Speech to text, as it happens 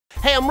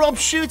Hey, I'm Rob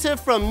Shooter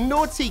from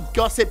Naughty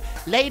Gossip.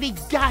 Lady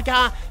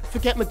Gaga,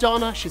 forget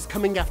Madonna, she's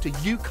coming after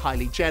you,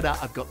 Kylie Jenner.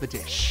 I've got the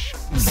dish.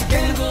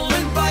 Scandal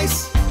and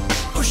vice,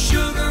 or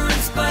sugar and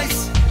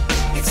spice.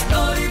 It's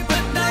naughty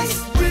but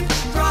nice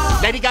with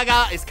Rob. Lady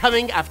Gaga is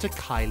coming after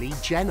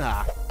Kylie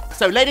Jenner.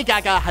 So Lady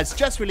Gaga has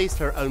just released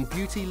her own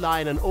beauty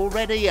line and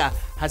already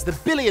has the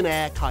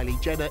billionaire Kylie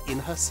Jenner in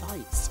her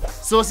sights.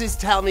 Sources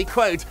tell me,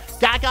 quote,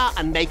 Gaga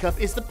and makeup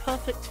is the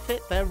perfect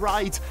fit, they're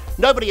right.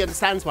 Nobody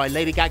understands why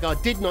Lady Gaga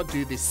did not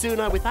do this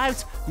sooner.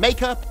 Without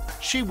makeup,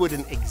 she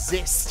wouldn't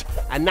exist.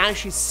 And now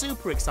she's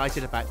super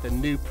excited about the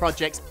new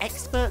projects.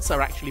 Experts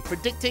are actually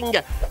predicting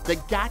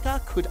that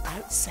Gaga could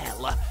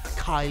outsell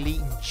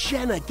Kylie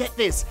Jenner. Get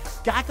this,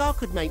 Gaga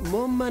could make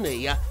more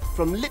money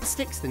from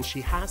lipsticks than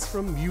she has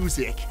from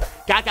music.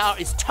 Gaga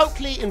is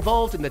totally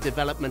involved in the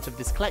development of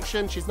this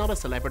collection. She's not a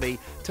celebrity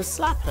to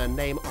slap her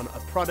name on a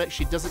product.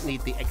 She doesn't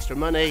need the extra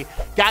money.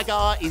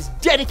 Gaga is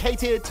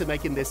dedicated to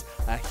making this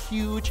a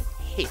huge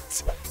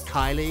hit.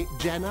 Kylie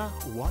Jenner,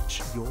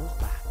 watch your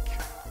back.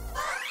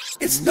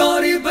 It's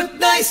naughty but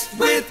nice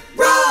with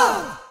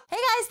Rob. Hey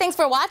guys, thanks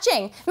for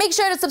watching. Make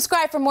sure to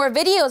subscribe for more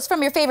videos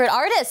from your favorite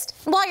artist.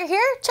 And while you're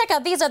here, check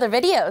out these other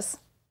videos.